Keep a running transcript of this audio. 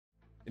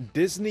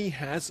Disney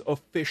has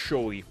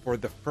officially, for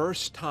the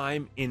first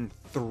time in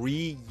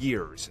 3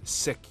 years,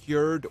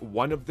 secured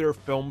one of their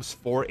films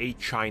for a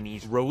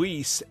Chinese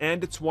release,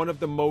 and it's one of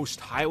the most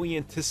highly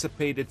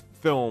anticipated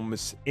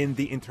films in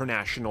the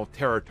international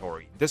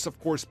territory. This, of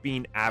course,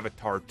 being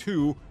Avatar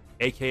 2,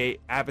 aka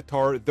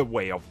Avatar: The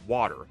Way of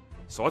Water.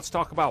 So let's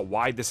talk about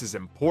why this is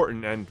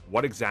important and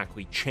what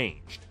exactly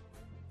changed.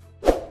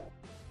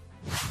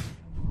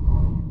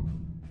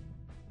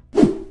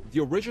 The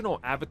original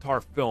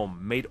Avatar film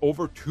made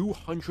over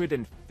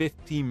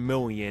 $250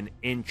 million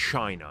in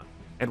China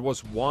and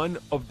was one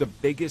of the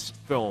biggest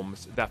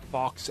films that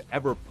Fox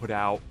ever put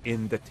out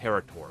in the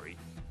territory.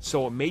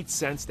 So it made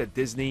sense that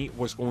Disney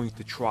was going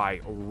to try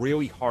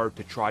really hard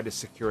to try to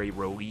secure a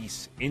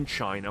release in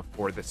China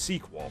for the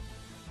sequel.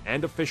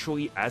 And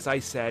officially, as I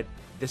said,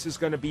 this is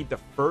going to be the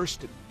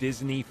first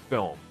Disney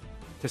film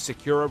to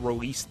secure a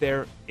release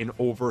there in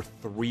over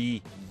 3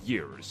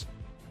 years.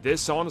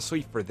 This,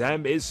 honestly, for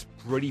them is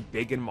pretty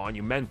big and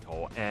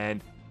monumental,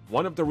 and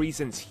one of the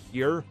reasons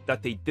here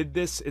that they did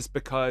this is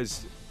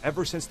because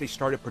ever since they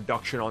started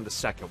production on the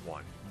second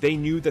one, they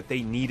knew that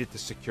they needed to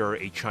secure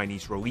a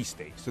Chinese release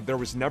date, so there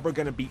was never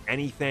going to be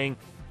anything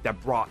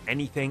that brought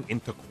anything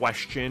into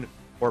question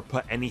or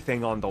put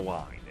anything on the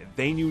line.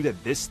 They knew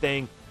that this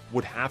thing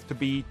would have to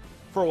be,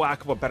 for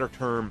lack of a better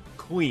term,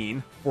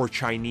 clean for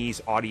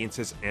Chinese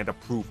audiences and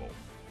approval.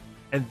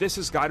 And this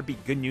has got to be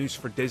good news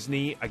for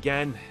Disney.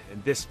 Again,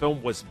 this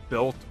film was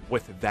built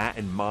with that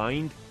in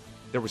mind.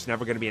 There was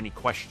never going to be any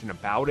question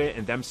about it,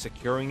 and them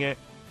securing it,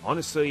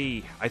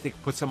 honestly, I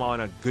think puts them on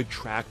a good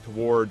track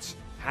towards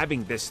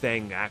having this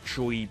thing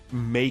actually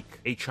make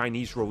a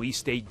Chinese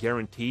release date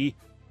guarantee.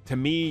 To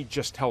me,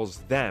 just tells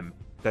them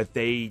that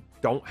they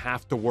don't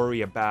have to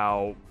worry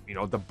about,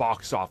 the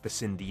box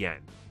office in the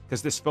end,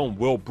 because this film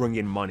will bring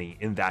in money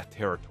in that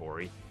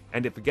territory.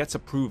 And if it gets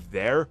approved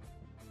there,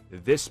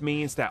 this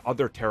means that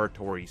other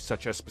territories,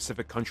 such as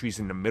specific countries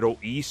in the Middle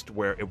East,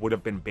 where it would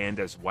have been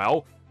banned as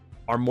well,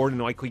 are more than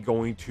likely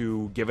going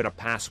to give it a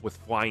pass with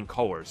flying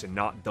colors and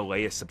not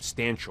delay it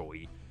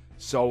substantially.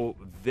 So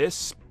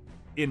this,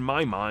 in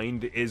my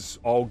mind, is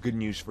all good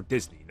news for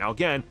Disney. Now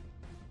again,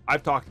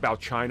 I've talked about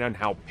China and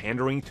how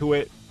pandering to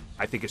it,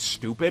 I think, is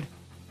stupid.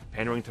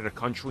 Pandering to the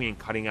country and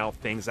cutting out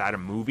things out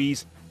of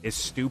movies is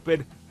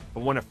stupid.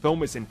 But when a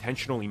film is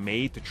intentionally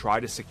made to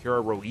try to secure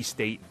a release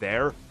date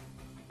there,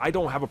 I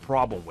don't have a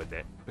problem with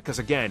it, because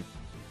again,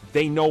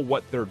 they know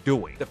what they're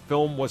doing. The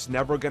film was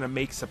never going to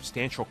make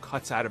substantial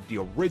cuts out of the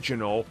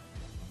original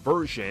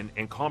version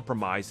and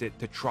compromise it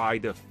to try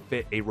to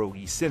fit a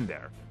release in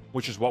there,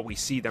 which is what we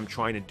see them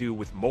trying to do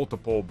with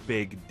multiple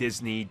big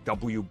Disney,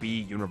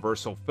 WB,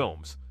 Universal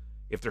films.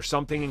 If there's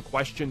something in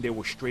question, they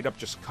will straight up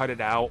just cut it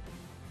out,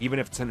 even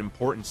if it's an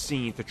important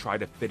scene, to try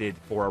to fit it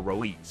for a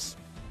release.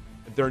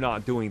 They're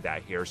not doing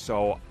that here,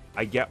 so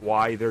I get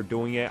why they're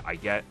doing it. I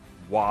get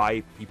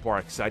why people are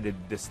excited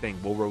this thing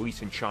will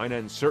release in China,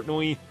 and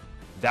certainly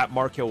that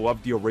market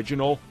loved the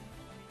original,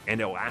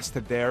 and it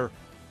lasted there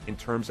in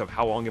terms of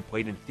how long it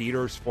played in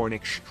theaters for an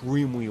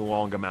extremely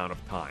long amount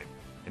of time.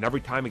 And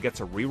every time it gets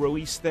a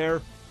re-release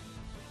there,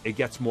 it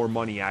gets more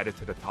money added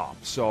to the top.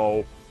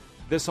 So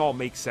this all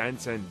makes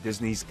sense, and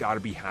Disney's got to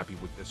be happy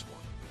with this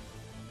one.